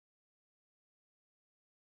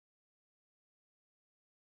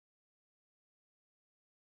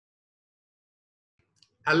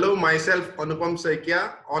Hello, myself Anupam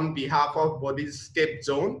Saikia on behalf of BODYSCAPE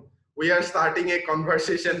Zone. We are starting a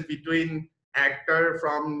conversation between Hector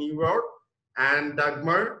from New York and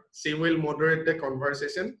Dagmar. She will moderate the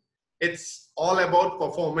conversation. It's all about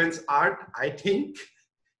performance art, I think.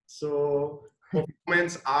 So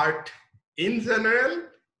performance art in general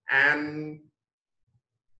and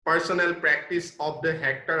personal practice of the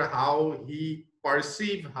Hector, how he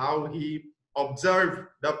perceive, how he observe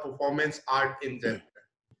the performance art in general.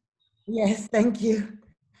 Yes, thank you.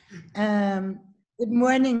 Good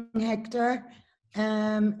morning, Hector.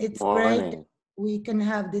 It's great that we can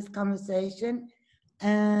have this conversation.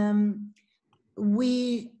 Anupam's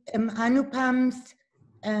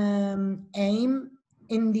aim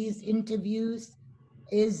in these interviews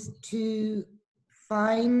is to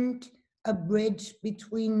find a bridge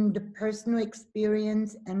between the personal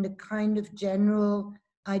experience and the kind of general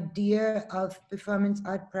idea of performance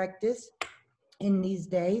art practice in these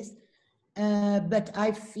days. But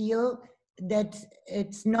I feel that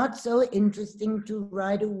it's not so interesting to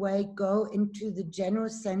right away go into the general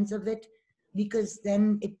sense of it, because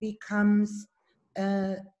then it becomes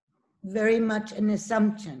very much an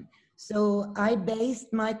assumption. So I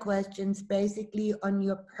based my questions basically on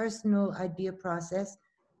your personal idea process,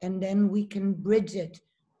 and then we can bridge it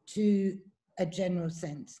to a general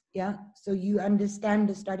sense. Yeah. So you understand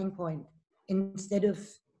the starting point instead of,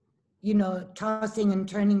 you know, tossing and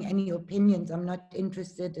turning any opinions. I'm not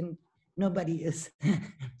interested, and nobody is.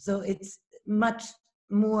 So it's much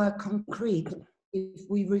more concrete if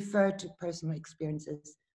we refer to personal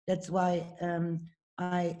experiences. That's why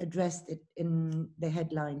I addressed it in the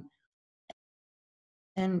headline.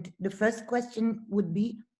 And the first question would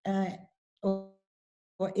be, or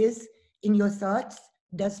is, in your thoughts,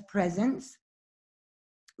 does presence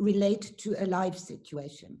relate to a life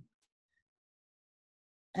situation?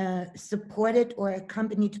 Supported or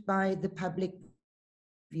accompanied by the public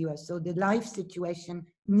viewer. So the live situation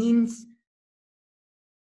means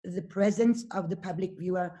the presence of the public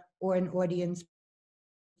viewer or an audience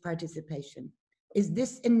participation. Is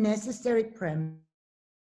this a necessary premise?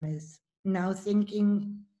 Now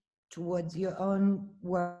thinking towards your own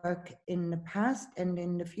work in the past and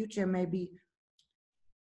in the future, maybe,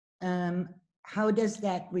 how does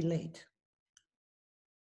that relate?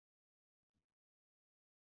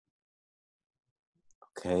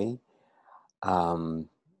 Okay.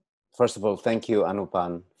 First of all, thank you,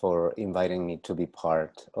 Anupan, for inviting me to be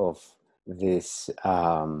part of this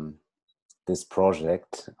this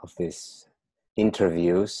project, of these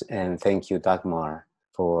interviews, and thank you, Dagmar,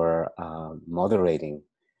 for moderating.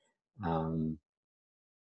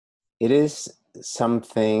 It is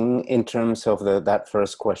something in terms of that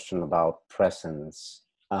first question about presence,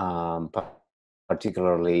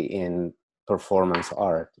 particularly in performance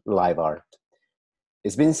art, live art.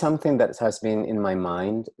 It's been something that has been in my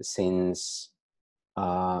mind since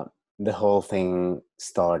the whole thing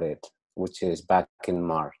started, which is back in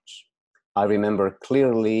March. I remember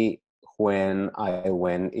clearly when I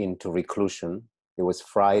went into reclusion. It was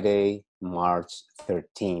Friday, March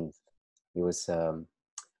 13th. It was a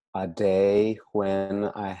day when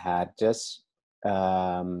I had just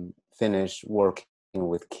finished working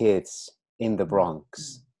with kids in the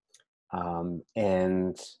Bronx.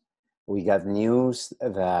 And we got news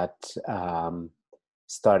that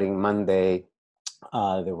starting Monday,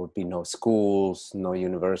 there would be no schools, no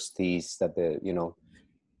universities, that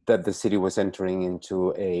the city was entering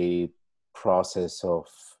into a process of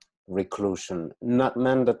reclusion, not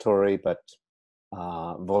mandatory, but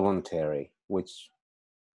voluntary, which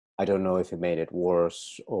I don't know if it made it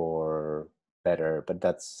worse or better, but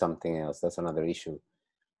that's something else. That's another issue.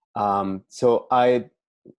 So I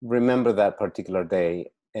remember that particular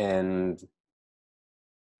day, and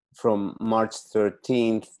from March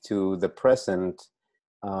 13th to the present,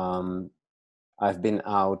 I've been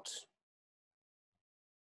out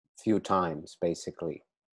few times, basically,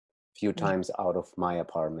 times out of my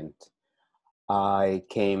apartment. I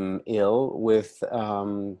came ill with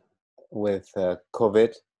COVID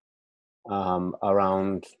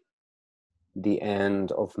around the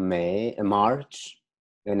end of March,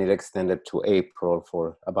 and it extended to April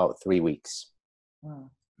for about 3 weeks. Wow.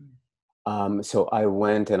 So I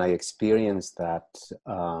went and I experienced that,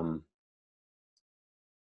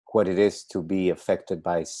 what it is to be affected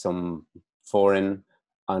by some foreign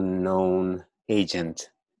unknown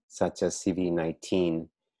agent, such as CV-19.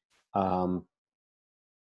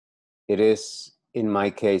 It is, in my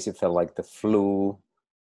case, it felt like the flu,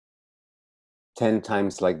 10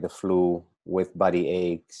 times like the flu, with body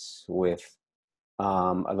aches, with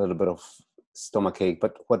a little bit of stomach ache.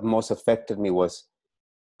 But what most affected me was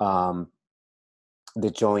the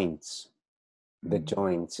joints,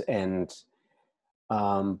 and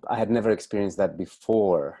I had never experienced that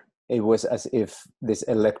before. It was as if these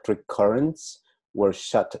electric currents were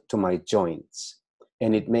shut to my joints,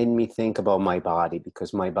 and it made me think about my body,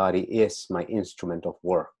 because my body is my instrument of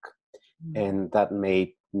work, and that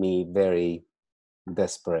made me very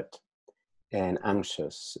desperate and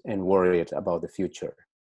anxious and worried about the future.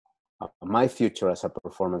 My future as a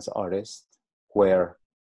performance artist, where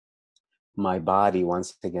my body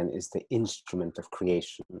once again is the instrument of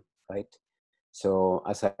creation, right? So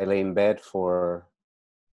as I lay in bed for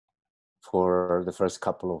the first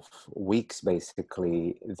couple of weeks,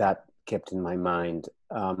 basically, that kept in my mind.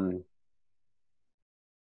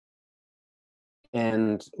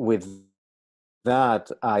 And with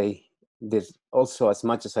that, I did also, as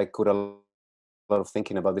much as I could, a lot of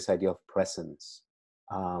thinking about this idea of presence.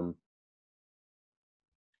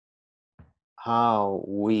 How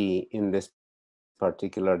we in this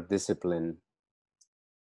particular discipline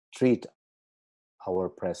treat our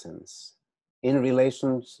presence in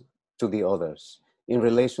relation to the others, in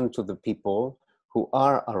relation to the people who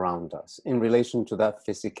are around us, in relation to that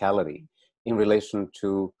physicality, in relation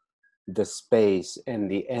to the space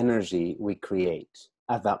and the energy we create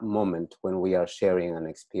at that moment when we are sharing an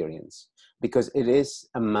experience. Because it is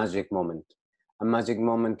a magic moment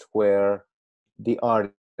where the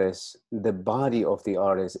artist, the body of the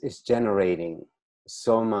artist, is generating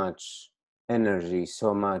so much energy,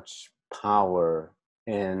 so much power,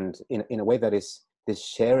 and in a way that is this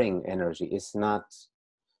sharing energy is not,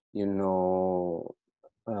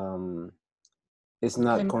 it's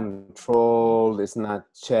not controlled, it's not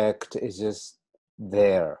checked, it's just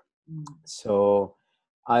there. So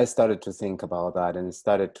I started to think about that and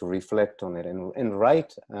started to reflect on it and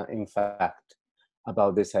write, in fact,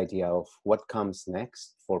 about this idea of what comes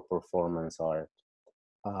next for performance art.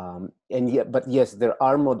 But yes, there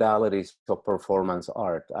are modalities of performance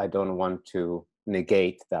art. I don't want to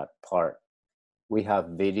negate that part. We have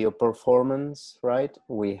video performance, right?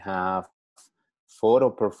 We have photo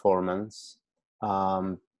performance,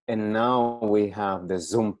 and now we have the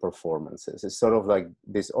Zoom performances. It's sort of like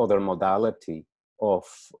this other modality of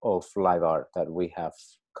live art that we have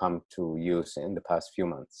come to use in the past few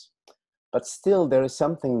months. But still, there is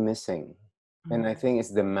something missing, and I think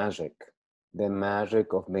it's the magic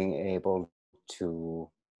of being able to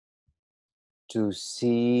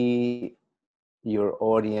see your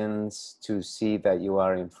audience, to see that you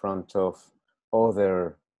are in front of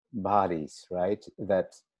other bodies, right?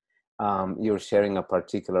 That you're sharing a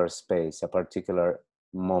particular space, a particular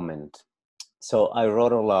moment. So I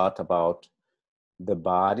wrote a lot about the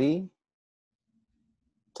body,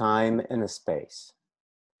 time, and space.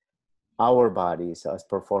 Our bodies as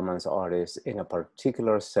performance artists in a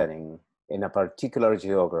particular setting, in a particular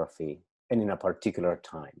geography, and in a particular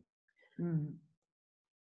time.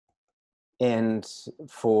 And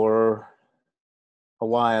for a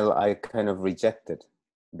while, I kind of rejected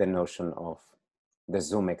the notion of the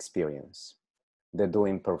Zoom experience, the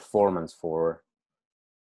doing performance for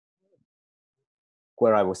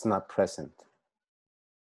where I was not present.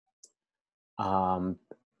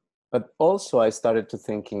 But also I started to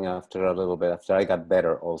thinking after a little bit, after I got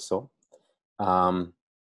better also,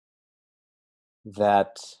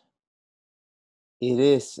 that it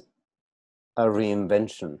is a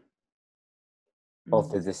reinvention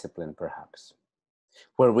of the discipline, perhaps,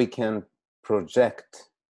 where we can project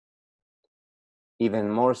even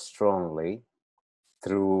more strongly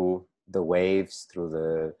through the waves, through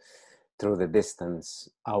the distance,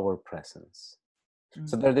 our presence.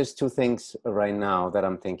 So there's two things right now that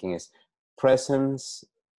I'm thinking is presence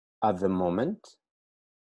at the moment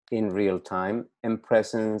in real time, and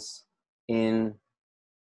presence in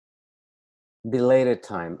belated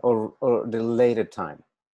time or delayed time.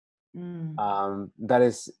 That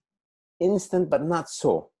is instant, but not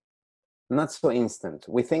so instant.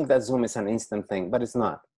 We think that Zoom is an instant thing, but it's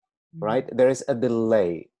not, right? There is a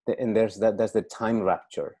delay, and that's the time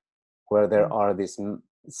rapture, where there are these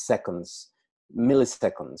seconds,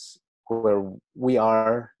 milliseconds, where we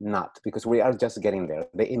are not, because we are just getting there.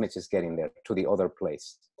 The image is getting there to the other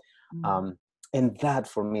place. And that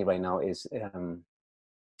for me right now is,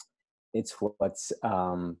 it's what's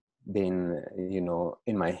been,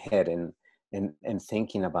 in my head and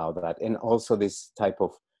thinking about that. And also this type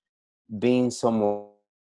of being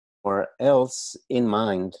somewhere else in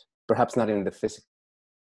mind, perhaps not in the physical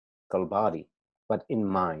body, but in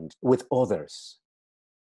mind with others.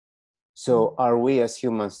 So are we as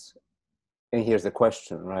humans, and here's the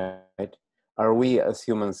question, right? Are we as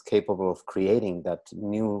humans capable of creating that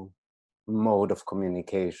new mode of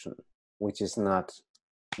communication, which is not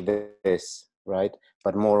this right?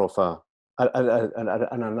 But more of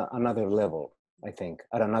another level, I think,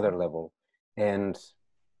 at another level. And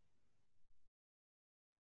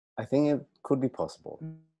I think it could be possible.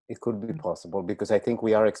 It could be possible because I think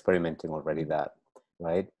we are experimenting already that,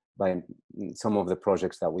 right? By some of the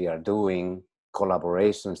projects that we are doing,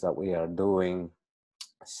 collaborations that we are doing.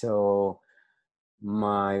 So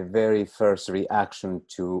my very first reaction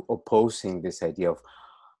to opposing this idea of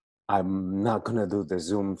I'm not going to do the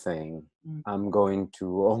Zoom thing. I'm going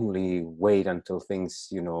to only wait until things,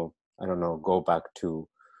 you know, I don't know, go back to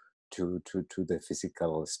the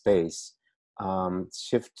physical space.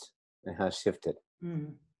 It has shifted.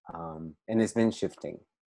 And it's been shifting,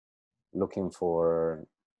 looking for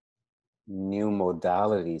new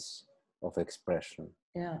modalities of expression.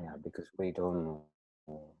 Yeah. Because we don't know.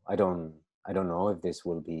 I don't know if this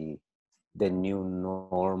will be the new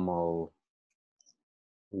normal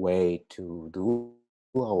way to do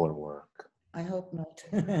our work. I hope not.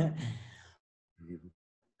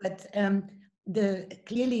 But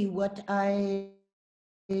clearly what I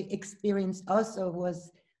experienced also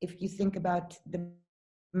was, if you think about the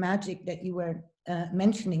magic that you were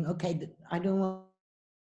mentioning, okay, I don't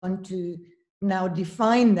want to now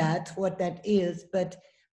define that, what that is, but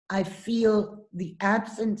I feel the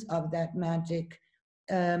absence of that magic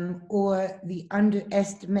or the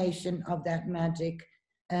underestimation of that magic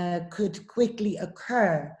could quickly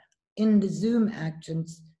occur in the Zoom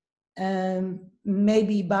actions,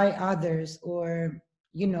 maybe by others, or,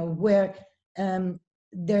 you know, where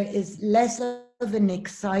there is less of an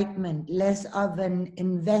excitement, less of an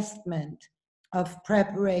investment of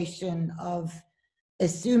preparation, of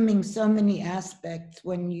assuming so many aspects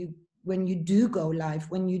when you do go live,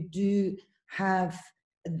 when you do have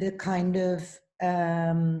the kind of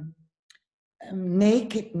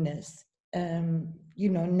nakedness, you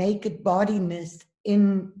know, naked bodiness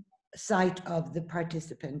in sight of the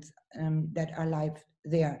participants that are live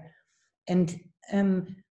there. And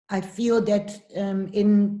I feel that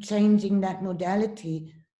in changing that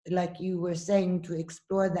modality, like you were saying, to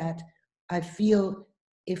explore that, I feel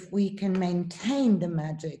if we can maintain the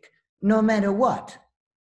magic, no matter what,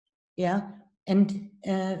 yeah, and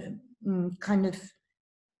kind of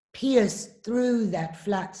pierce through that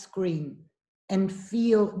flat screen and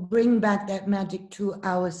bring back that magic to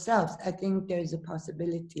ourselves, I think there's a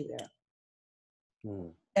possibility there.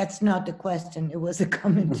 That's not the question, it was a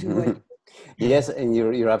comment to what. Yes, and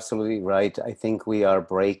you're absolutely right. I think we are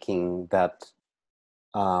breaking that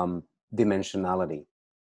dimensionality.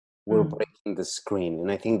 We're breaking the screen,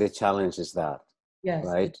 and I think the challenge is that, yes,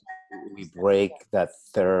 right? We break that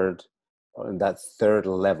third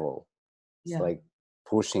level. It's like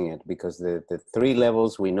pushing it, because the 3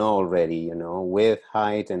 levels we know already, you know, width,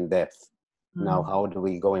 height, and depth. Now, how do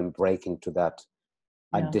we go and break into that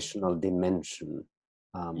additional dimension?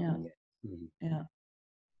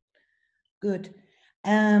 Good.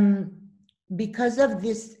 Because of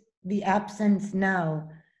this, the absence now,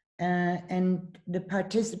 and the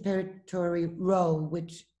participatory role,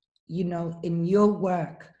 which, you know, in your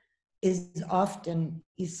work is often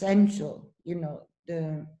essential, you know,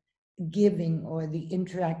 the giving or the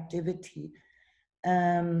interactivity.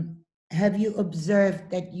 Have you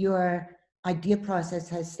observed that your idea process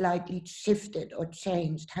has slightly shifted or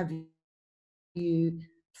changed? Have you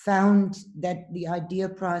found that the idea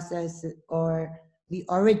process or the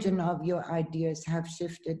origin of your ideas have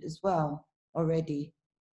shifted as well already?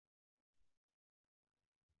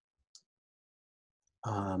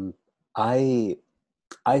 I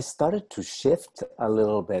started to shift a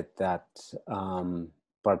little bit that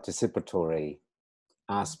participatory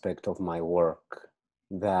aspect of my work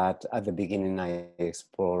that at the beginning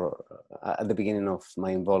at the beginning of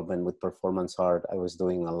my involvement with performance art, I was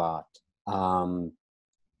doing a lot.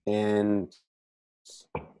 And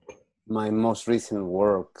my most recent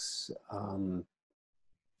works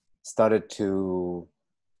started to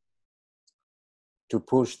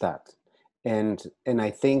push that. And I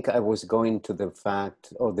think I was going to the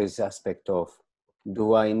fact, or this aspect of,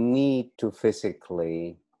 do I need to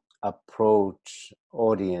physically approach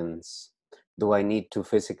audience? Do I need to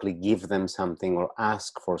physically give them something or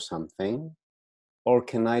ask for something? Or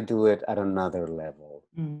can I do it at another level?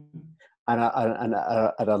 At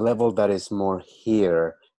a level that is more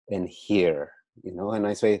here and here, you know? And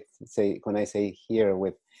I say when I say here,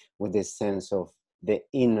 with this sense of the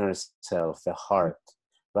inner self, the heart,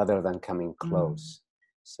 rather than coming close.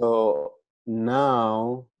 So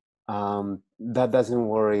now that doesn't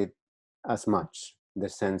worry as much, the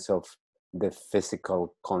sense of the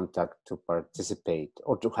physical contact to participate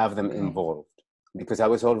or to have them involved, because I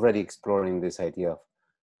was already exploring this idea of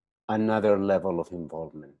another level of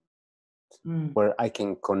involvement. where I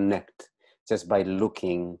can connect just by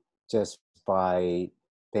looking, just by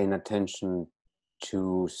paying attention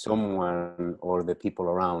to someone or the people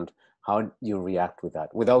around. How do you react with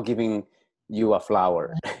that without giving you a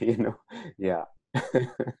flower? You know, yeah.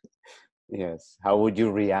 Yes. How would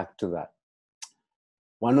you react to that?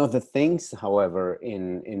 One of the things, however,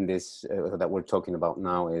 in this that we're talking about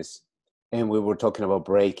now is, and we were talking about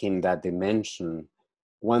breaking that dimension,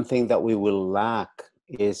 one thing that we will lack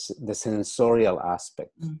is the sensorial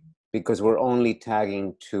aspect, because we're only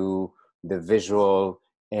tagging to the visual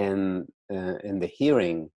and the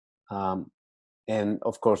hearing, and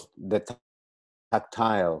of course the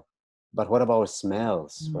tactile. But what about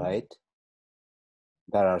smells, right?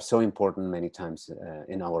 That are so important many times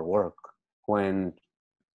in our work, when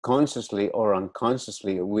consciously or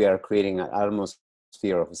unconsciously we are creating an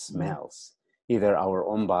atmosphere of smells, either our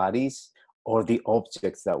own bodies or the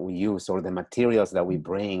objects that we use or the materials that we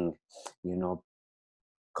bring, you know,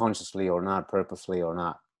 consciously or not, purposely or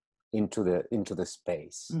not, into the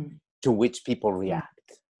space to which people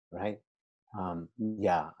react, right?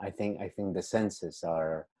 Yeah, I think the senses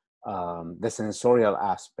are the sensorial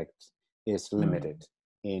aspect is limited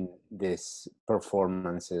in these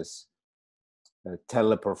performances,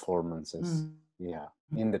 teleperformances. Yeah,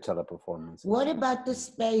 in the teleperformances. What about the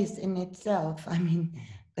space in itself? I mean,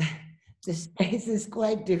 the space is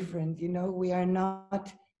quite different, you know.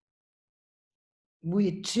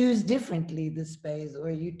 We choose differently the space, or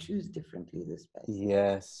you choose differently the space.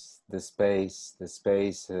 Yes, the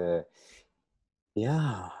space.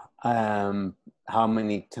 Yeah. How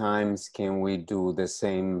many times can we do the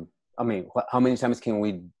same? I mean, how many times can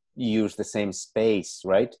we use the same space,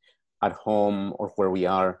 right? At home or where we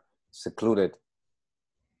are secluded,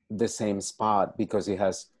 the same spot, because it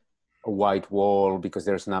has a white wall, because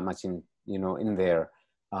there's not much in, you know, in there.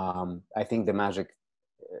 I think the magic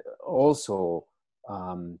also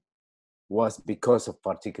was because of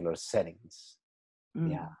particular settings.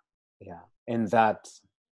 Yeah. And that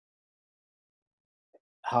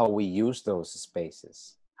how we use those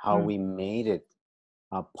spaces, how we made it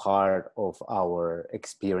a part of our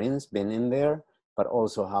experience being in there, but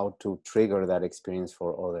also how to trigger that experience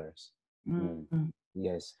for others.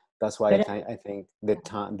 Yes, that's why I think the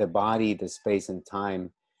time, the body, the space and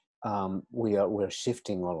time, we're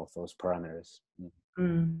shifting all of those parameters.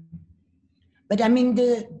 But I mean,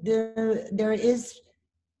 there is,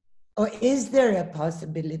 or is there a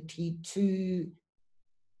possibility to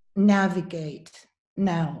navigate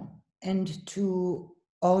now and to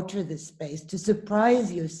alter the space, to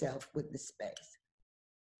surprise yourself with the space?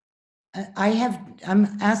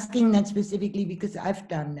 I'm asking that specifically because I've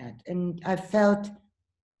done that, and I felt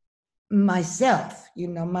myself, you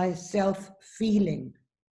know, myself feeling,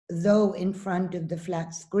 though in front of the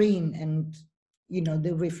flat screen, and, you know,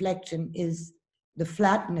 the reflection is the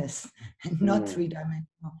flatness and not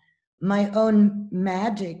three-dimensional. My own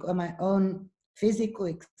magic or my own physical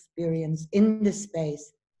experience in the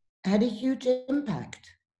space had a huge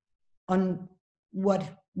impact on what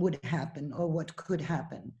would happen or what could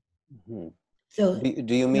happen. So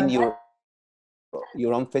do you mean your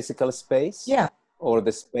own physical space? Yeah. Or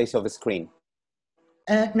the space of the screen?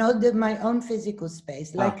 No, my own physical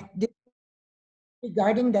space, like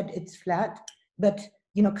regarding that it's flat, but,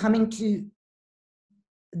 you know, coming to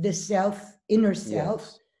the self, inner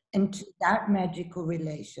self, and to that magical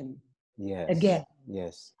relation. Again.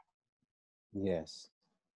 Yes.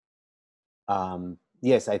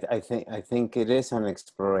 Yes, I think it is an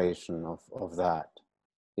exploration of that.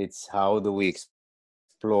 It's how do we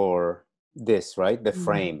explore this, right? The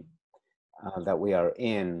frame that we are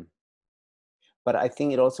in. But I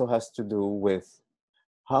think it also has to do with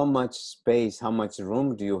how much space, how much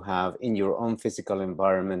room do you have in your own physical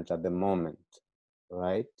environment at the moment,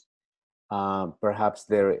 right? Perhaps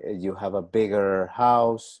you have a bigger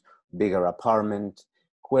house, bigger apartment,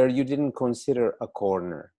 where you didn't consider a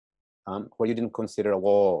corner, where you didn't consider a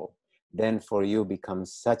wall. Then for you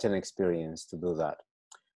becomes such an experience to do that.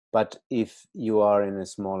 But if you are in a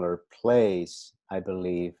smaller place, I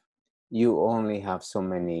believe you only have so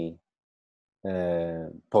many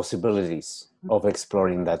possibilities of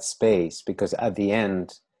exploring that space, because at the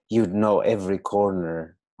end you'd know every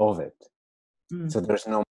corner of it. So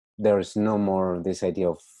there's no more this idea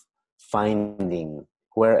of finding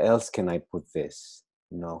where else can I put this,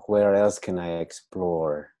 you know, where else can I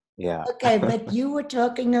explore. Yeah. Okay, but you were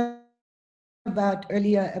talking about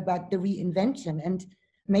earlier about the reinvention, and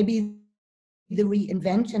maybe the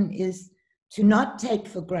reinvention is to not take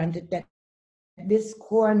for granted that this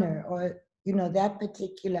corner, or, you know, that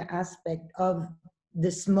particular aspect of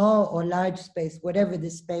the small or large space, whatever the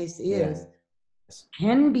space is,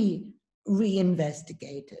 can be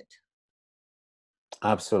reinvestigated.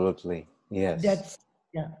 Absolutely. Yes. That's,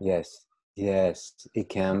 yeah. Yes. Yes, it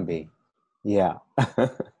can be. Yeah.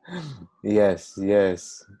 Yes,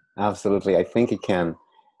 yes. Absolutely. I think it can.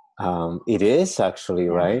 It is actually,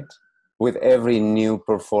 Yeah. right? With every new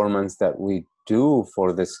performance that we do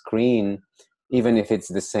for the screen, even if it's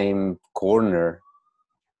the same corner,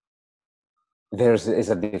 is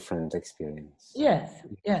a different experience. Yes,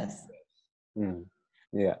 yes. Mm.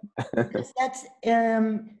 Yeah. That's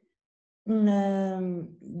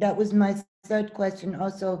that was my third question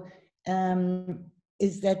also,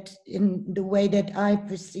 is that in the way that I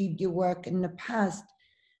perceived your work in the past,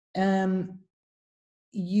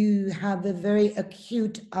 you have a very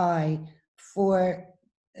acute eye for,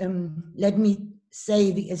 let me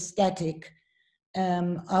say, the aesthetic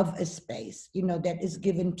of a space, you know, that is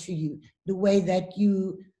given to you, the way that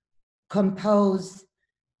you compose,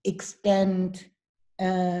 extend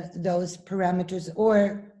those parameters,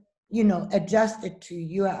 or, you know, adjust it to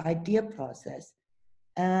your idea process.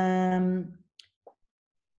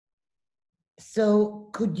 So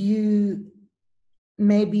could you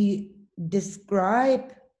maybe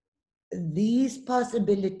describe these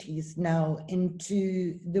possibilities now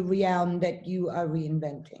into the realm that you are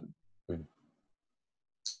reinventing? Mm.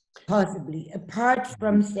 Possibly, apart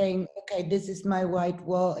from saying, okay, this is my white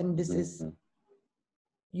wall and this is,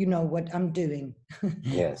 you know, what I'm doing.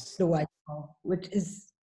 Yes. The white wall, which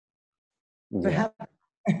is Yeah. perhaps.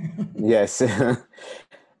 Yes.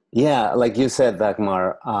 Yeah, like you said,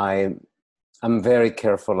 Dagmar, I'm very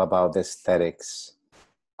careful about the aesthetics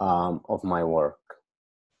of my work.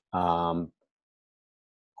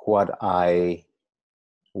 What I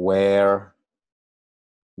wear,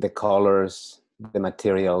 the colors, the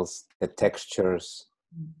materials, the textures,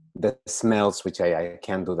 the smells, which I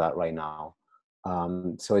can't do that right now.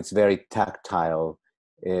 So it's very tactile.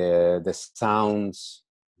 The sounds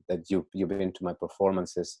that you've been to my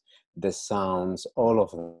performances, the sounds, all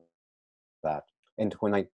of that. And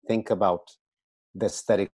when I think about the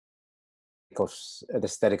aesthetics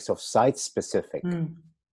of site specific,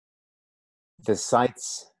 the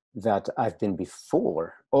sites that I've been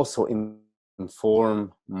before also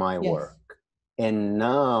inform my Yes. work. And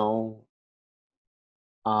now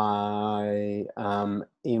I am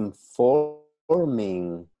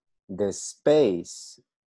informing the space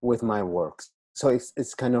with my works. So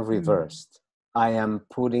it's kind of reversed. I am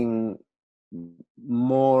putting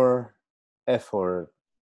more effort,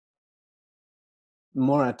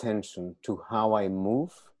 more attention to how I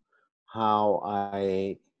move, how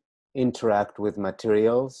I interact with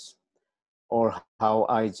materials, or how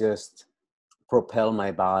I just propel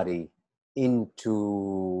my body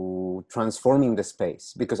into transforming the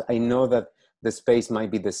space, because I know that the space might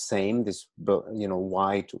be the same, this, you know,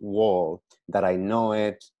 white wall, that I know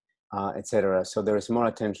it, etc. So there is more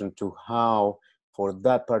attention to how, for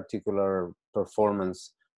that particular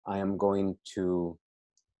performance, I am going to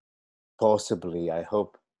possibly, I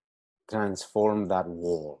hope, transform that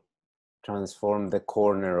wall, transform the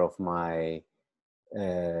corner of my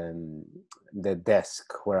the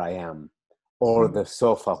desk where I am, or the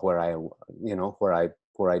sofa where I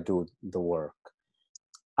do the work.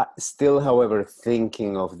 Still, however,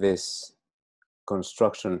 thinking of this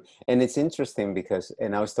construction, and it's interesting because,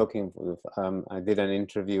 and I was talking with, I did an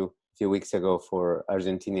interview a few weeks ago for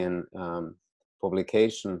Argentinian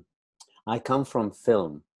publication. I come from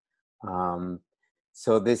film.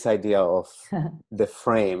 So this idea of the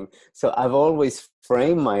frame. So I've always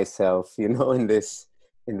framed myself, you know, in this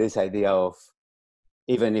idea of,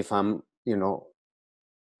 even if I'm, you know,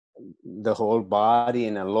 the whole body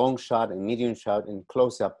in a long shot and medium shot and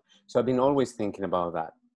close up. So I've been always thinking about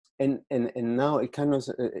that. And now it kind of,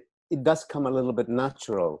 it does come a little bit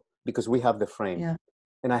natural because we have the frame, Yeah.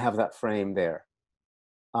 and I have that frame there.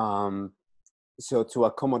 So to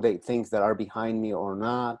accommodate things that are behind me or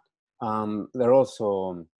not, they're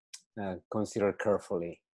also considered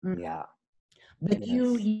carefully. Yeah. But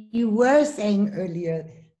Yes. you were saying earlier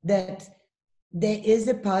that there is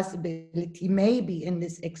a possibility, maybe in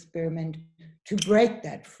this experiment, to break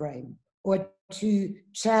that frame or to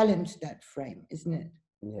challenge that frame, isn't it?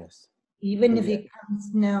 Yes. Even if Yeah. it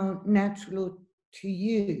comes now natural to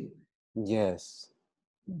you, Yes.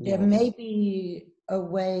 there Yes. may be a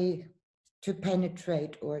way to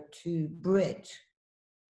penetrate or to bridge.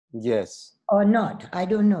 Yes. Or not, I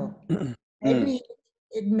don't know.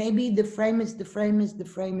 Maybe the frame is the frame is the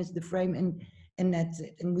frame is the frame, and that's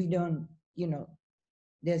it. And we don't, you know,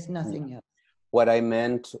 there's nothing else. What I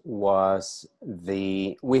meant was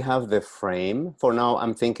we have the frame. For now,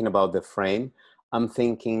 I'm thinking about the frame. I'm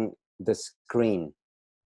thinking the screen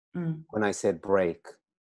when I said break.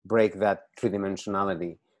 break that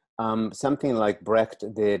three-dimensionality. Something like Brecht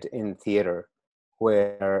did in theater,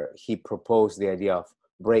 where he proposed the idea of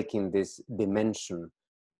breaking this dimension,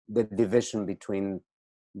 the division between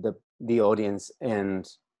the audience and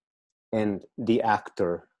the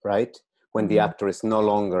actor, right? When the actor is no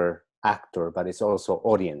longer actor, but it's also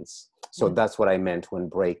audience. So that's what I meant when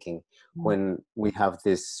breaking. When we have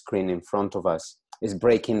this screen in front of us, is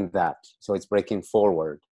breaking that. So it's breaking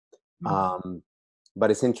forward. But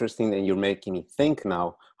it's interesting that you're making me think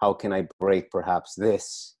now, how can I break perhaps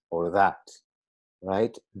this or that,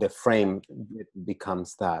 right? The frame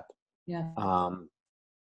becomes that. Yeah.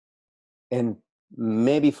 And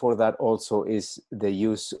maybe for that also is the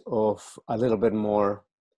use of a little bit more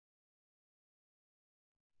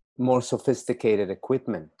sophisticated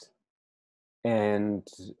equipment. And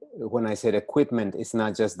when I said equipment, it's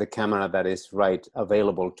not just the camera that is right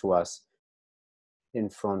available to us in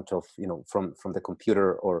front of, from the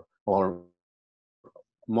computer or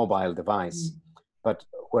mobile device, but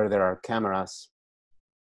where there are cameras,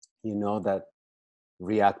 that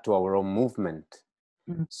react to our own movement.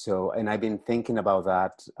 So, and I've been thinking about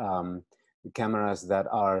that, cameras that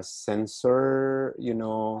are sensor,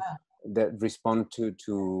 that respond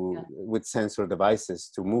with sensor devices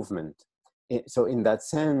to movement. So in that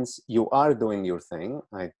sense, you are doing your thing,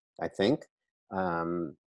 I think,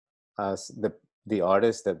 as the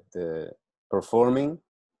artist, that the performing,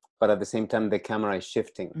 but at the same time, the camera is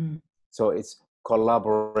shifting. So it's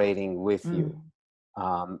collaborating with you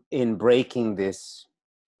in breaking this,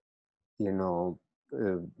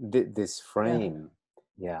 this frame.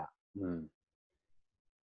 Yeah.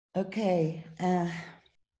 Okay.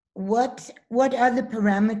 What are the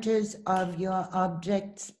parameters of your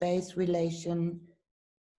object-space relation,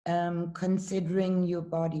 considering your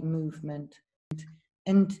body movement?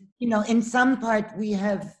 And, in some part we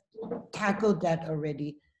have tackled that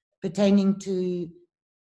already, pertaining to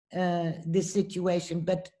this situation.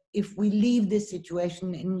 But if we leave this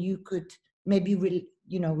situation and you could maybe,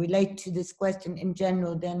 relate to this question in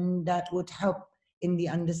general, then that would help in the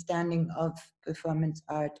understanding of performance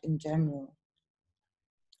art in general.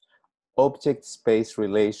 Object-space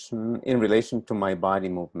relation in relation to my body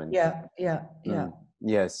movement. Yeah.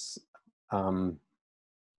 Yes.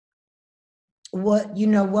 What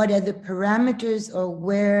are the parameters, or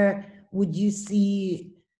where would you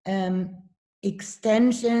see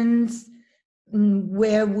extensions?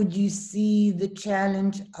 Where would you see the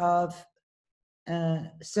challenge of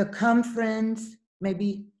circumference,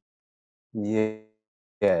 maybe?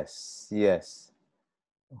 Yes.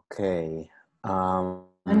 Okay.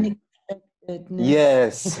 Unexpectedness.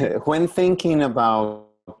 Yes. When thinking about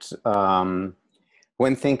objects,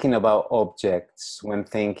 when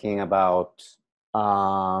thinking about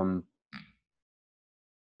my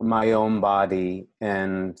own body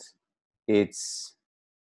and its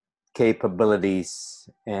capabilities,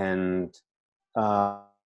 and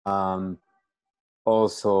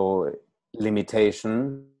also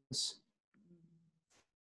limitations,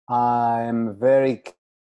 I'm very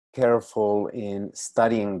careful in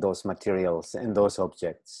studying those materials and those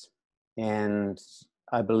objects. And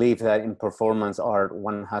I believe that in performance art,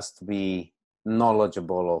 one has to be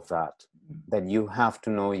knowledgeable of that you have to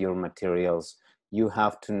know your materials, you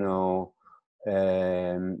have to know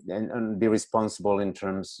and be responsible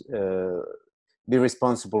be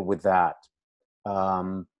responsible with that.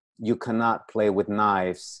 You cannot play with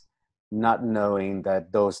knives not knowing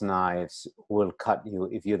that those knives will cut you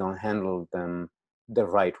if you don't handle them the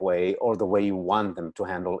right way, or the way you want them to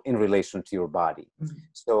handle in relation to your body.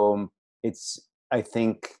 So it's, I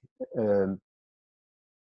think,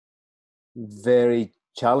 very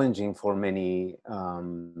challenging for many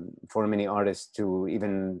artists to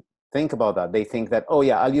even think about that. They think that, oh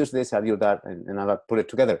yeah, I'll use this, I'll use that, and I'll put it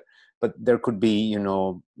together. But there could be,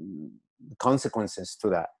 consequences to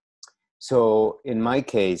that. So in my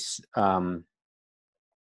case,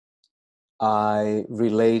 I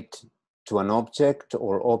relate to an object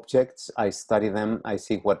or objects. I study them. I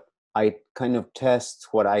see I kind of test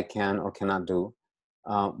what I can or cannot do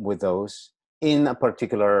with those in a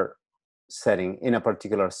particular setting, in a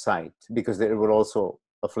particular site, because it will also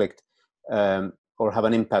afflict or have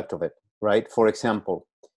an impact of it, right? For example,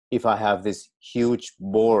 if I have this huge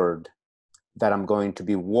board that I'm going to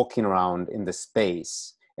be walking around in the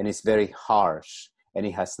space, and it's very harsh, and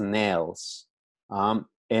it has nails,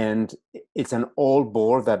 and it's an old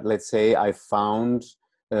board that, let's say, I found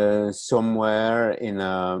somewhere in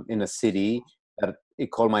a city, that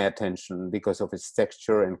it called my attention because of its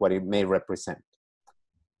texture and what it may represent.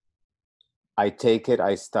 I take it,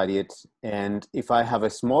 I study it, and if I have a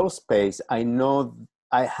small space, I know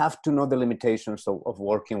I have to know the limitations of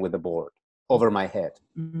working with the board over my head.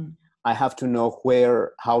 Mm. I have to know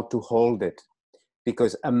how to hold it,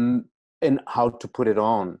 because and how to put it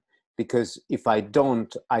on, because if I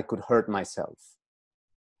don't, I could hurt myself.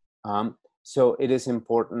 So it is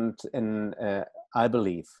important, and I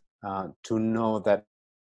believe, to know that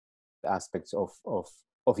aspects of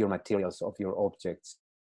your materials, of your objects.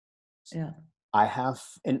 Yeah. I have,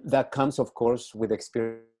 and that comes, of course, with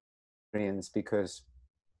experience, because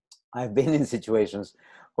I've been in situations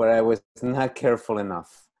where I was not careful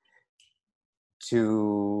enough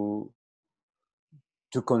to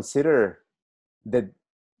consider a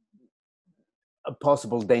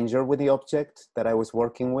possible danger with the object that I was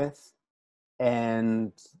working with,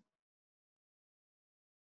 and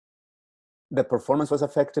the performance was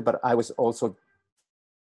affected, but I was also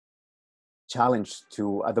challenged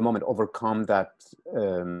to, at the moment, overcome that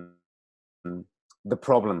the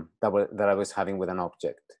problem that I was having with an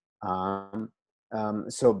object.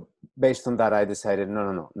 So based on that, I decided,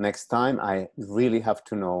 no. Next time, I really have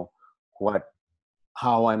to know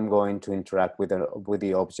how I'm going to interact with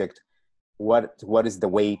the object. What is the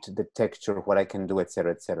weight, the texture, what I can do,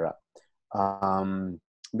 etc., etc.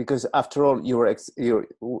 Because after all, you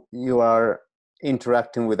are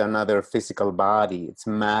interacting with another physical body. It's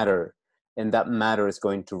matter, and that matter is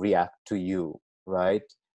going to react to you, right?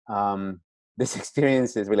 This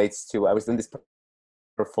experience relates to, I was doing this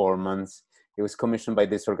performance. It was commissioned by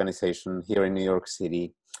this organization here in New York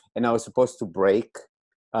City, and I was supposed to break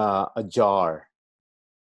a jar.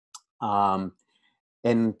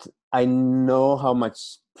 And I know how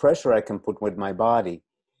much pressure I can put with my body.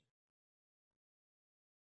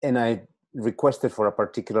 And I requested for a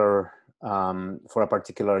particular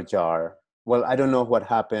jar. Well, I don't know what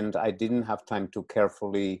happened. I didn't have time to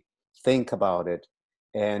carefully think about it.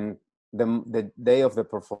 And the day of the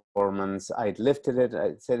performance, I lifted it.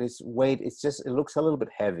 I said, it looks a little bit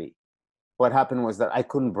heavy. What happened was that I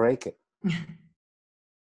couldn't break it.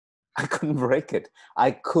 I couldn't break it.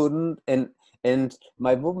 I couldn't, and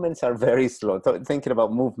my movements are very slow. Thinking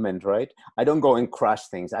about movement, right? I don't go and crush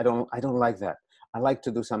things. I don't like that. I like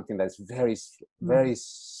to do something that's very, very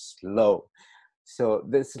slow. So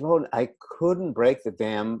I couldn't break the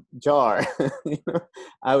damn jar.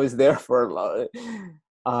 I was there for a lot.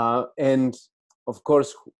 And of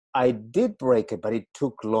course, I did break it, but it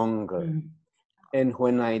took longer. Mm. And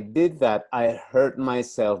when I did that, I hurt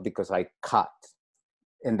myself because I cut,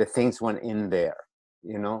 and the things went in there,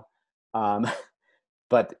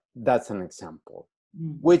 but that's an example,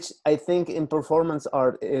 which I think in performance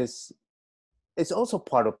art it's also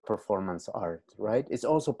part of performance art, right? It's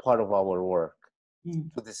also part of our work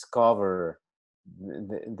to discover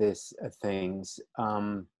these things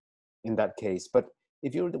in that case. But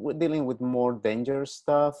if you're dealing with more dangerous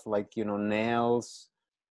stuff, like, nails,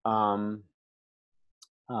 if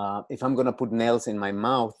I'm going to put nails in my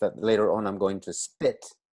mouth that later on I'm going to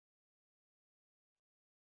spit,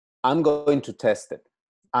 I'm going to test it.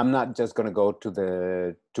 I'm not just going to go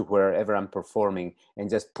to wherever I'm performing and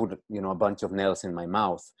just put, a bunch of nails in my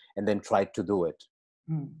mouth and then try to do it.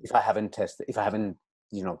 If I haven't tested, if I haven't,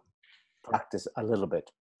 practiced a little bit.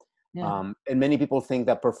 Yeah. And many people think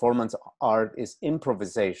that performance art is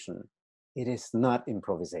improvisation. It is not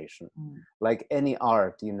improvisation. Like any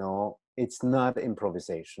art, it's not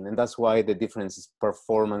improvisation. And that's why the difference is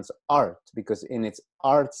performance art, because in its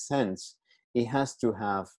art sense, we have to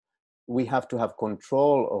have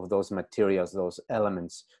control of those materials, those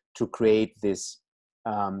elements, to create this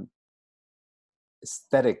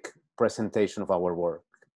aesthetic presentation of our work.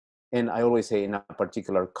 And I always say in a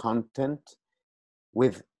particular content,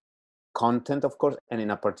 with content, of course, and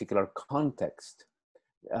in a particular context.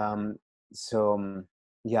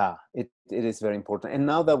 Yeah, it is very important. And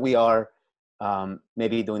now that we are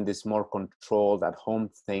maybe doing this more controlled at home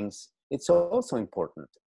things, it's also important.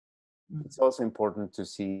 It's also important to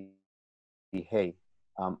see, hey,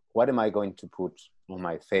 what am I going to put on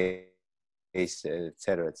my face, et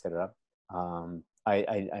cetera, et cetera.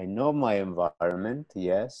 I know my environment,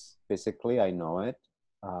 yes, physically I know it.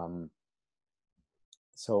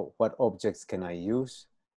 So what objects can I use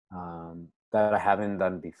that I haven't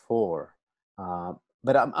done before?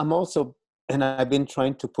 But I'm also, and I've been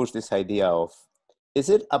trying to push this idea of, is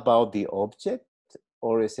it about the object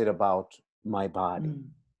or is it about my body?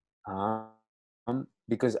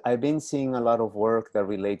 Because I've been seeing a lot of work that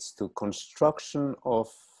relates to construction of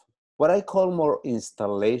what I call more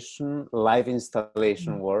installation, live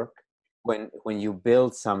installation work, when you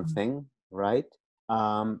build something, right?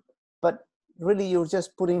 But really, you're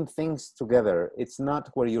just putting things together. It's not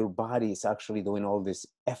where your body is actually doing all this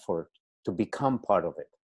effort to become part of it.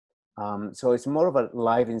 So it's more of a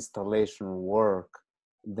live installation work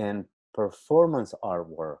than performance art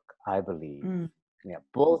work, I believe. Yeah,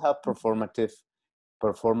 both have performative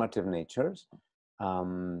natures,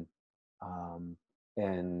 and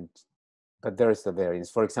but there is a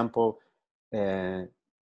variance. For example,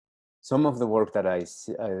 some of the work that I've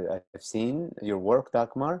seen, your work,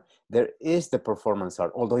 Dagmar, there is the performance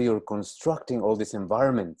art, although you're constructing all these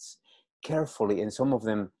environments carefully, and some of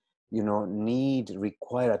them, you know,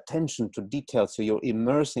 require attention to detail. So you're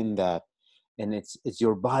immersed in that, and it's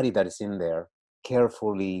your body that is in there,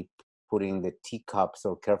 carefully putting the teacups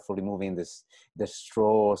or carefully moving the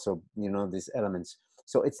straws, or, you know, these elements.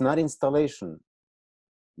 So it's not installation.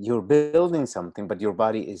 You're building something, but your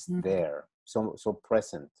body is there, so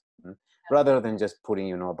present, rather than just putting,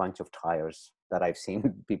 you know, a bunch of tires that I've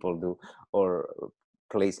seen people do, or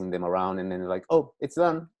placing them around, and then like, oh, it's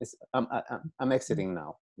done. I'm exiting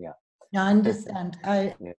now. Yeah. I understand.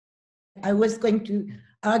 I was going to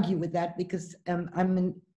argue with that, because I'm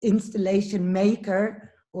an installation maker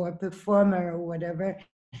or performer or whatever,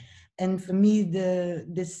 and for me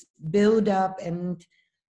this build up and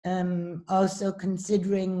also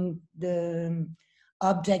considering the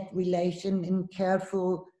object relation and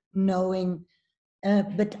careful knowing.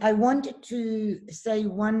 But I wanted to say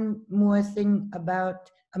one more thing about,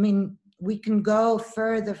 I mean, we can go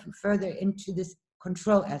further into this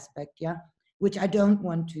control aspect, yeah, which I don't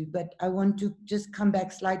want to, but I want to just come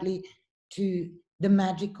back slightly to the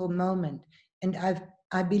magical moment. And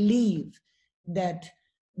I believe that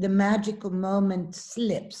the magical moment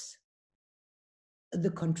slips the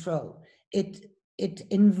control. It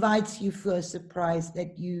invites you for a surprise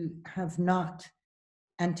that you have not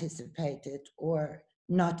anticipated or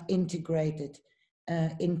not integrated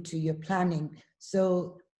into your planning.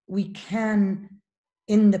 So we can,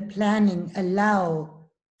 in the planning, allow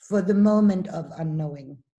for the moment of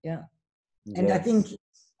unknowing. Yeah. And Yes.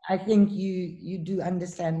 I think you do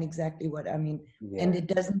understand exactly what I mean. Yeah. And it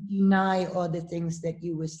doesn't deny all the things that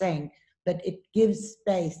you were saying, but it gives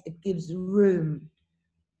space, it gives room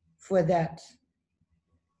for that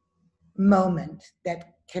moment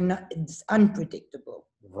that cannot, it's unpredictable.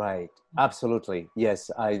 Right. Absolutely. Yes,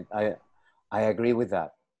 I agree with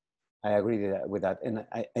that. I agree with that. And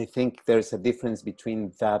I think there's a difference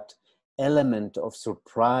between that element of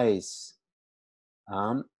surprise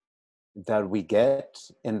that we get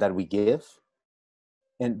and that we give.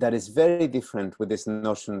 And that is very different with this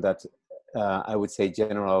notion that I would say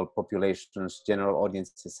general populations, general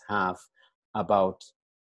audiences have about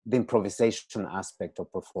the improvisation aspect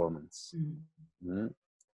of performance.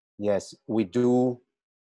 Yes, we do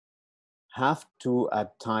have to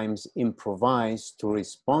at times improvise to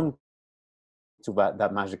respond to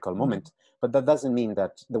that magical moment, but that doesn't mean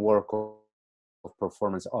that the work of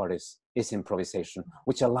performance artists is improvisation,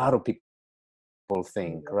 which a lot of people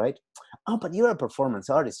think, right? Oh, but you're a performance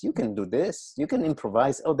artist, you can do this, you can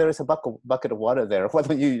improvise. Oh, there is a bucket of water there, why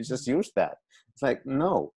don't you just use that? It's like,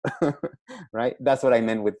 no. Right? That's what I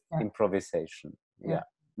meant with improvisation. Yeah.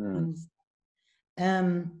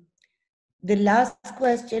 The last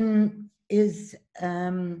question is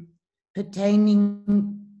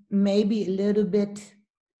pertaining maybe a little bit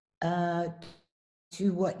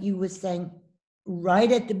to what you were saying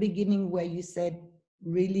right at the beginning, where you said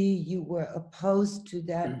really you were opposed to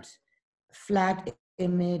that flat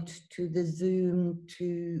image, to the zoom,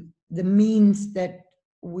 to the means that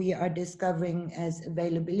we are discovering as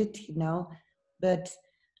availability now. But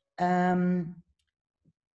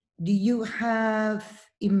do you have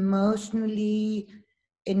emotionally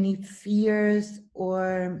any fears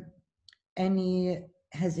or any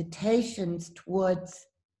hesitations towards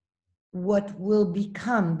what will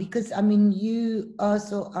become? Because I mean, you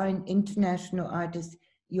also are an international artist,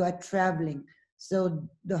 you are traveling. So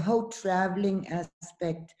the whole traveling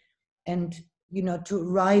aspect, and, you know, to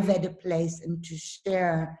arrive at a place and to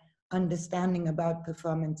share understanding about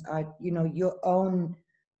performance art, you know, your own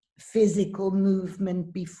physical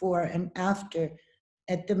movement before and after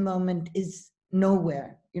at the moment is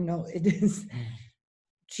nowhere, you know, it is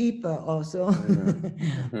cheaper also.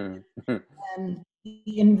 And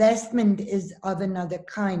the investment is of another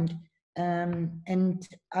kind. And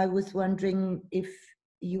I was wondering if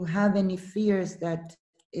you have any fears that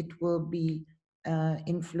it will be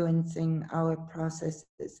influencing our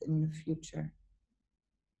processes in the future.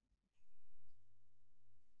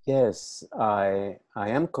 Yes, I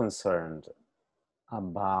am concerned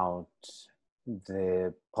about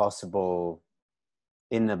the possible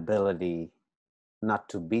inability not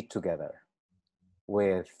to be together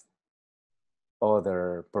with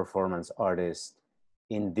other performance artists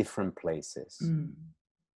in different places.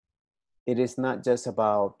 It is not just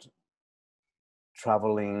about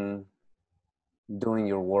traveling, doing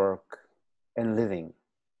your work, and living,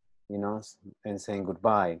 you know, and saying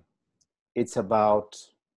goodbye. It's about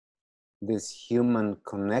these human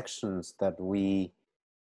connections that we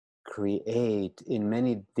create in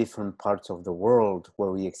many different parts of the world,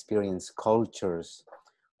 where we experience cultures,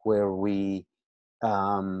 where we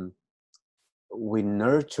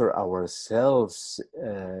nurture ourselves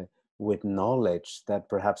with knowledge that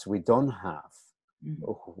perhaps we don't have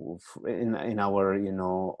in our, you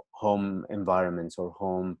know, home environments or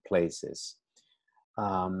home places,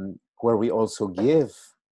 where we also give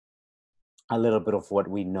a little bit of what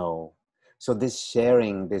we know. So this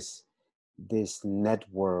sharing, this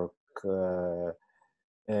network,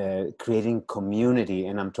 creating community,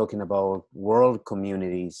 and I'm talking about world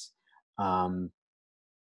communities,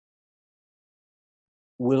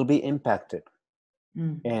 will be impacted.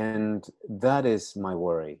 And that is my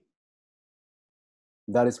worry.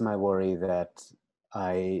 That is my worry, that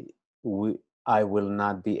I will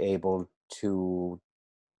not be able to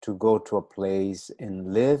go to a place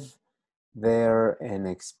and live there and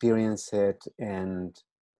experience it and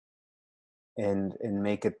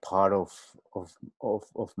make it part of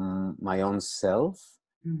my own self,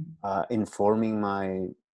 informing my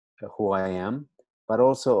who I am, but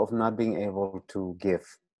also of not being able to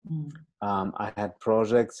give. I had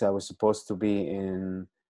projects. I was supposed to be in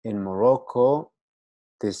Morocco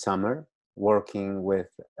this summer, working with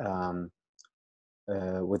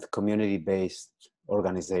community-based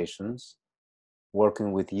organizations,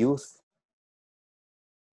 working with youth.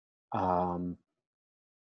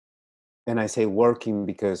 And I say working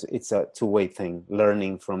because it's a two-way thing,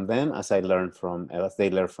 learning from them as they learn from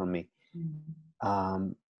me.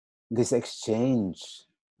 This exchange,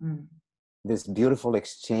 this beautiful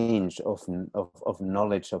exchange of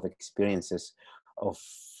knowledge, of experiences, of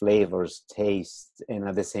flavors, taste, and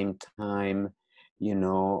at the same time, you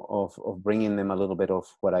know, of bringing them a little bit of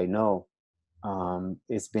what I know,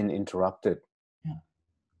 it's been interrupted,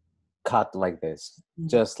 cut like this,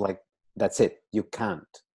 just like, that's it, you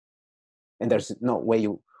can't. And there's no way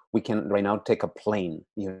we can right now take a plane,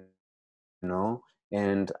 you know,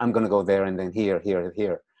 and I'm going to go there and then here.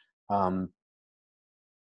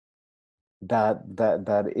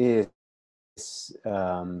 That is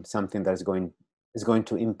something that is going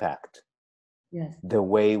to impact the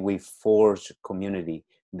way we forge community,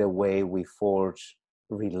 the way we forge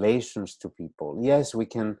relations to people. Yes, we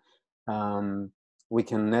can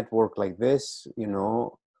network like this, you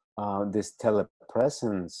know, this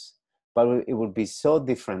telepresence. But it would be so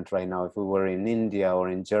different right now if we were in India or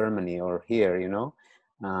in Germany or here, you know,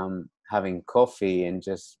 having coffee and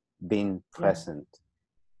just being present.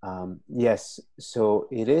 Yes, so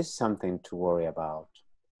it is something to worry about.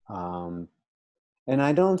 And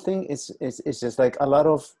I don't think it's just like a lot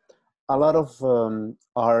of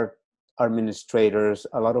art administrators,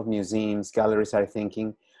 a lot of museums, galleries are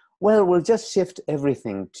thinking, well, we'll just shift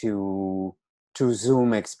everything to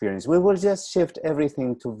Zoom experience. We will just shift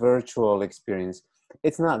everything to virtual experience.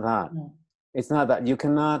 It's not that. No. It's not that. You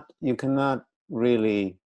cannot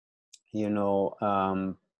really, you know,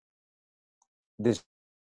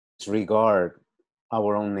 disregard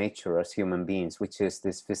our own nature as human beings, which is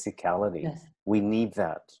this physicality. Yes. We need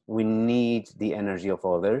that. We need the energy of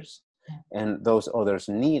others, and those others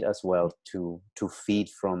need as well to feed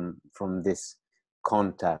from this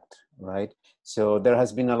contact, right? So there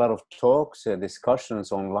has been a lot of talks,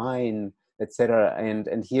 discussions online, etc.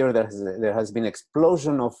 And here there has been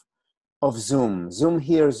explosion of Zoom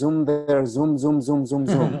here, Zoom there, Zoom.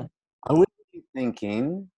 I would be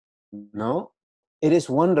thinking, no, it is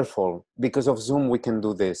wonderful. Because of Zoom, we can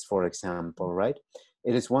do this, for example, right?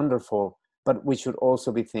 It is wonderful, but we should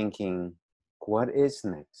also be thinking, what is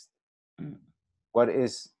next? What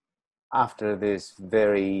is after this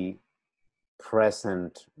very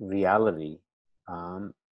present reality?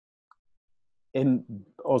 And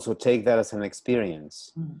also take that as an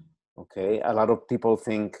experience. Okay, a lot of people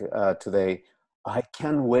think today, I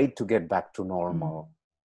can't wait to get back to normal.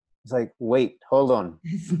 It's like, wait, hold on.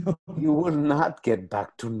 You will not get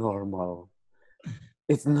back to normal.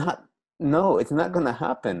 It's not going to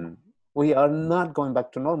happen. We are not going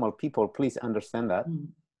back to normal. People, please understand that.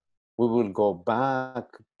 We will go back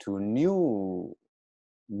to new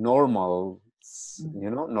normal, you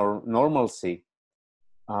know, normalcy.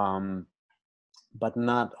 But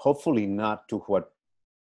hopefully not to what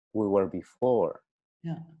we were before.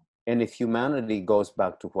 Yeah. And if humanity goes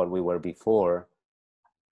back to what we were before,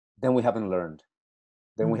 then we haven't learned.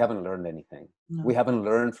 Then we haven't learned anything. No. We haven't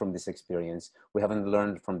learned from this experience. We haven't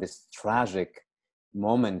learned from this tragic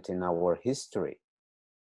moment in our history.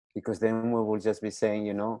 because then we will just be saying,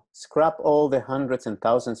 you know, scrap all the hundreds and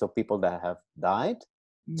thousands of people that have died.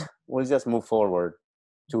 We'll just move forward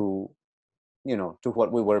to, you know, to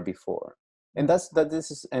what we were before. And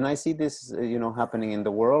this is, and I see this, you know, happening in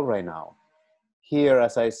the world right now. Here,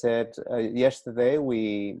 as I said yesterday,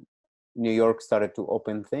 New York started to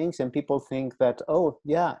open things, and people think that, oh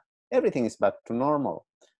yeah, everything is back to normal.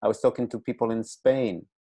 I was talking to people in Spain,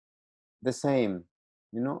 the same,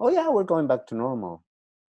 you know, oh yeah, we're going back to normal.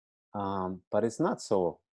 But it's not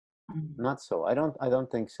so. Not so. I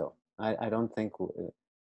don't think so. I don't think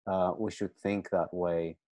we should think that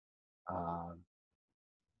way,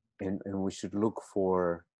 and we should look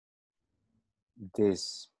for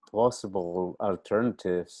these possible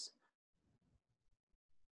alternatives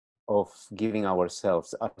of giving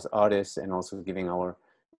ourselves as artists, and also giving our,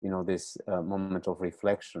 you know, this moment of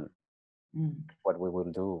reflection, what we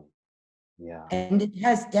will do. Yeah. And it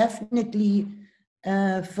has definitely,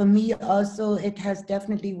 for me also, it has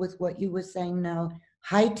definitely, with what you were saying now,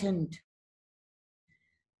 heightened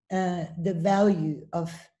the value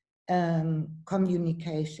of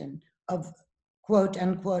communication, of quote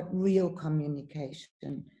unquote real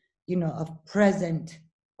communication, you know, of present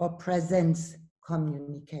or presence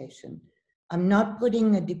communication. I'm not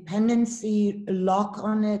putting a dependency lock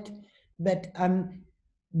on it, but I'm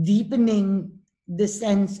deepening the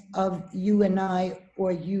sense of you and I,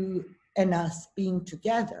 or you and us being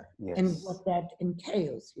together, Yes. and what that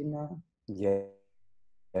entails, you know. Yeah.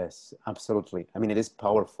 Yes, absolutely. I mean, it is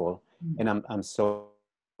powerful, and I'm so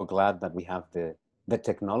glad that we have the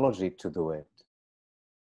technology to do it.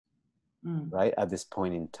 Right at this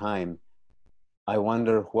point in time, I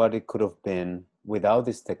wonder what it could have been without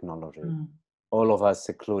this technology. All of us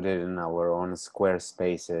secluded in our own square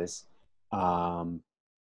spaces. I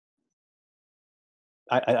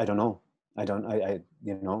don't know. I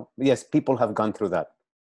you know, yes, people have gone through that,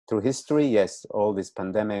 through history. Yes, all these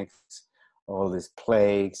pandemics, all these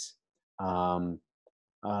plagues. But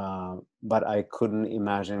I couldn't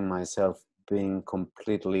imagine myself being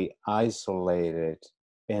completely isolated,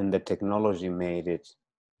 and the technology made it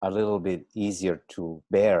a little bit easier to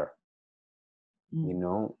bear, you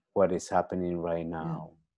know, what is happening right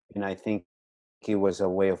now. And I think it was a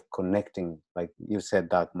way of connecting, like you said,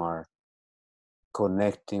 Dagmar,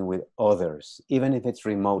 connecting with others, even if it's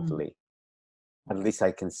remotely. At least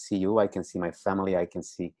I can see you, I can see my family, I can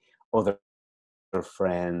see other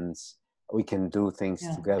friends, we can do things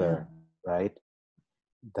together, right?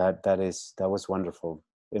 That was wonderful,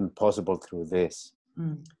 impossible through this.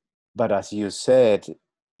 But as you said,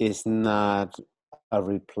 it's not a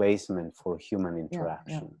replacement for human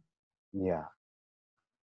interaction. Yeah.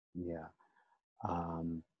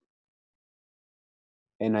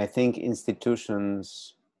 And I think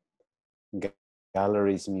institutions,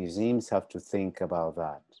 galleries, museums have to think about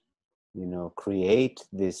that, you know, create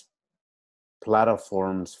these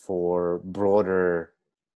platforms for broader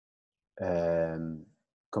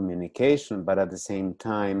communication, but at the same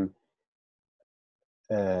time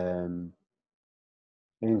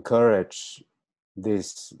encourage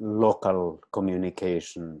this local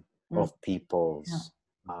communication of peoples.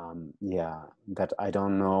 That I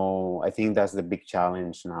don't know. I think that's the big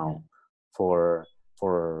challenge now for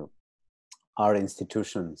our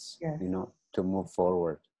institutions, you know, to move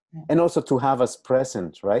forward, and also to have us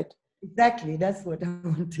present, right? Exactly, that's what I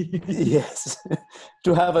want to hear. Yes,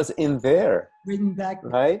 to have us in there. Bring back,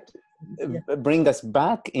 right? Bring us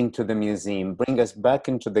back into the museum, bring us back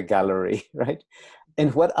into the gallery, right?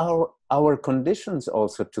 And what are our conditions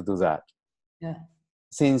also to do that?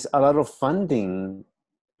 Since a lot of funding,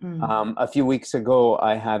 a few weeks ago,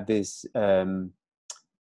 I had this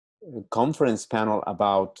conference panel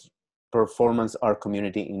about performance art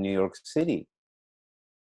community in New York City.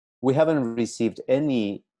 We haven't received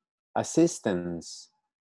any assistance,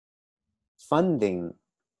 funding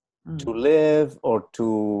to live, or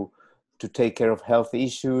to take care of health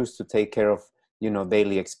issues, to take care of, you know,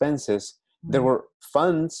 daily expenses. There were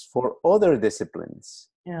funds for other disciplines.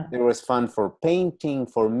 There was fund for painting,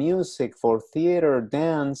 for music, for theater,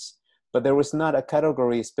 dance, but there was not a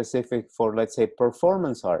category specific for, let's say,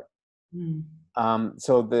 performance art.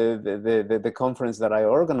 So the conference that I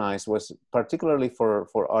organized was particularly for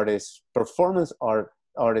artists, performance art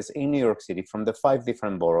artists in New York City from the 5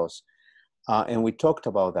 different boroughs. And we talked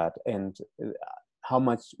about that and how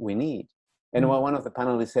much we need. And one of the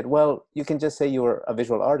panelists said, well, you can just say you're a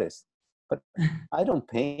visual artist, but I don't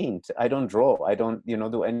paint, I don't draw, I don't, you know,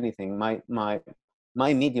 do anything. My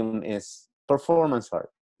medium is performance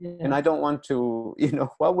art. And I don't want to, you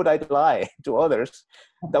know, why would I lie to others?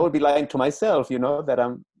 That would be lying to myself, you know, that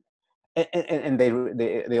and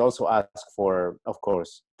they also ask for, of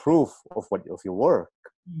course, proof of your work.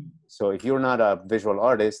 So if you're not a visual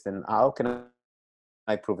artist, then how can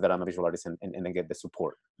I prove that I'm a visual artist and then get the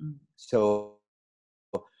support? So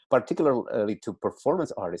particularly to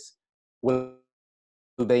performance artists, will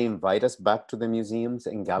they invite us back to the museums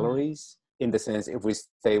and galleries, in the sense if we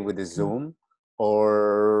stay with the Zoom,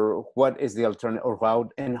 or what is the alternative, or how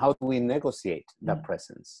do we negotiate that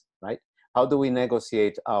presence, right? How do we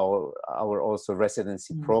negotiate our also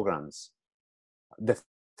residency programs, the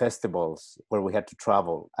festivals where we had to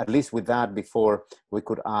travel? At least with that, before we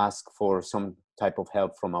could ask for some type of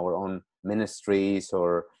help from our own ministries,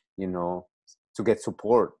 or, you know, to get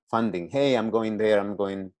support, funding. Hey, I'm going there, I'm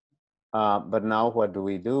going. But now what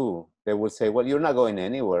do? They will say, well, you're not going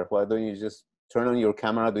anywhere. Why don't you just turn on your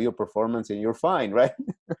camera, do your performance, and you're fine, right?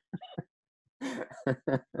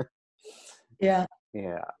 Yeah.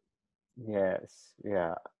 Yeah. Yes.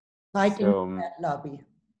 Yeah. Right So, in that lobby.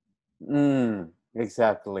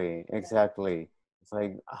 exactly. It's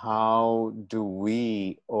like, how do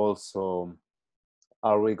we also,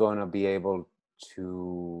 are we going to be able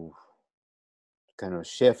to kind of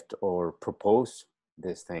shift or propose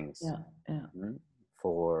these things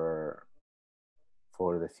for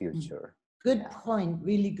the future? Good point,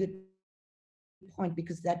 really good point,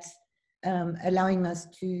 because that's allowing us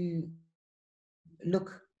to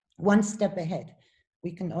look one step ahead.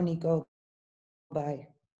 We can only go by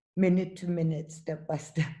minute to minute, step by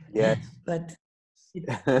step. Yes. But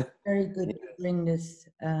it's very good to bring this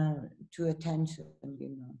to attention, you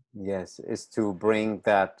know. Yes, is to bring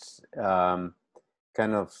that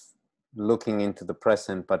kind of looking into the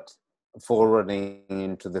present, but forwarding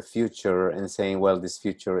into the future and saying, well, this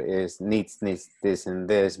future needs this and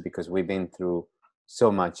this, because we've been through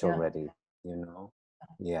so much already, you know.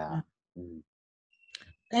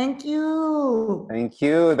 Thank you. Thank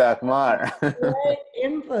you, Dagmar. Great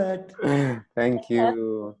input. Thank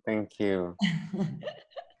you. Thank you.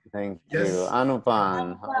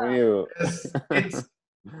 Anupan, how are you? Yes,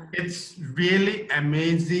 it's really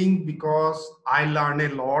amazing, because I learn a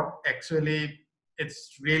lot. Actually,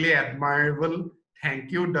 it's really admirable.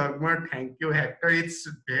 Thank you, Dagmar. Thank you, Hector. It's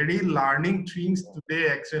very learning things today.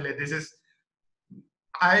 Actually,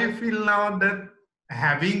 I feel now that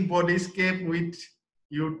having Bodyscape with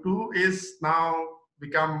you two is now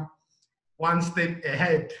become one step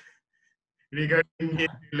ahead regarding in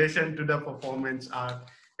relation to the performance art.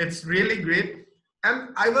 It's really great. And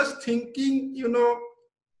I was thinking, you know,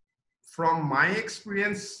 from my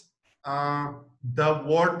experience, the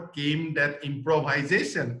word came that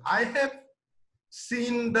improvisation. I have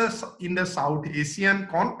seen in the South Asian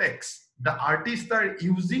context, the artists are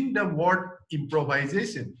using the word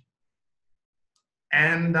improvisation.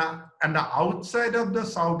 And the outside of the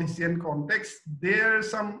South Asian context, there are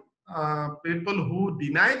some people who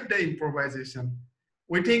denied the improvisation.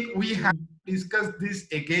 We think we have discussed this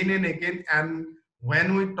again and again, and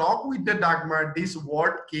when we talk with the Dagmar, this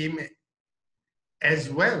word came as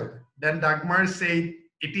well. Then Dagmar said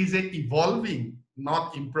it is a evolving,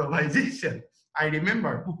 not improvisation. I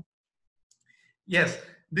remember. Yes,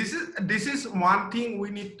 this is one thing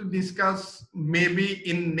we need to discuss maybe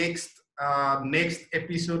in next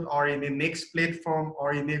episode, or in a next platform,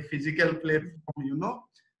 or in a physical platform, you know.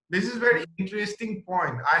 This is very interesting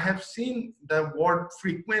point. I have seen the word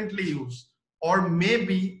frequently used, or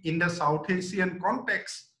maybe in the South Asian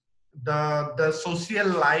context, the social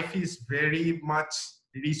life is very much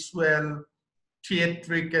ritual,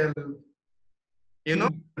 theatrical, you know,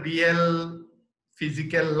 real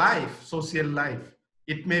physical life, social life.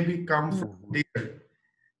 It may be come from there.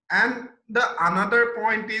 And the another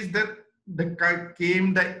point is that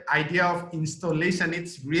the idea of installation.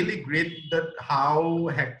 It's really great that how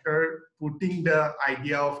Hector putting the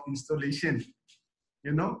idea of installation,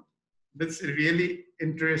 you know, that's really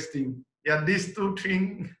interesting. Yeah, these two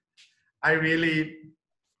things I really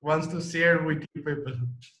wants to share with you people.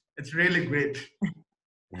 It's really great.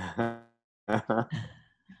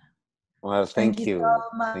 Well, thank you. So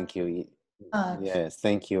much. Thank you. Yes,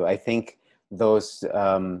 thank you. I think those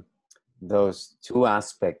two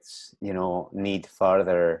aspects, you know, need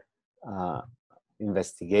further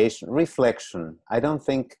investigation, reflection. I don't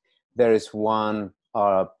think there is one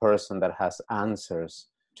person that has answers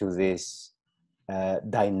to this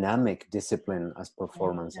dynamic discipline as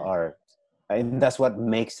performance art. And that's what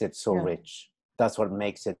makes it so rich. That's what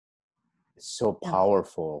makes it so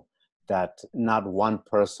powerful, that not one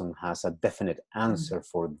person has a definite answer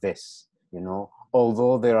for this, you know.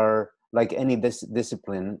 Although there are, like any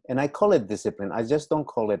discipline, and I call it discipline, I just don't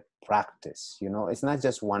call it practice, you know. It's not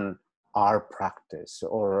just one art practice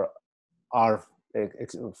or art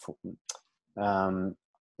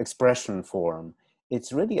expression form.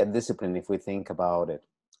 It's really a discipline if we think about it.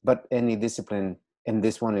 But any discipline, and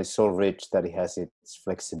this one is so rich that it has its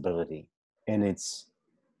flexibility and its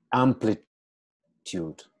amplitude,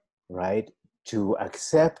 right? To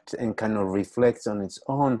accept and kind of reflect on its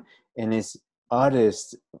own, and it's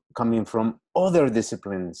artists coming from other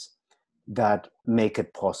disciplines that make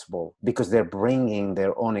it possible because they're bringing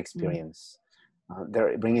their own experience.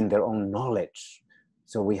 They're bringing their own knowledge.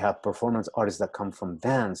 So we have performance artists that come from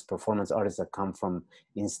dance, performance artists that come from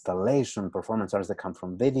installation, performance artists that come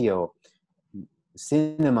from video,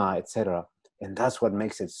 cinema, etc. And that's what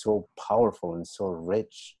makes it so powerful and so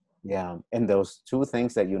rich. Yeah, and those two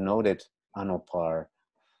things that you noted, Anopar,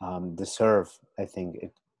 deserve, I think,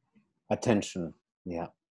 attention. Yeah.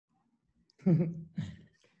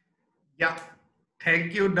 Yeah.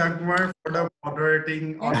 Thank you, Dagmar, for the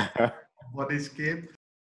moderating on BODYSCAPE.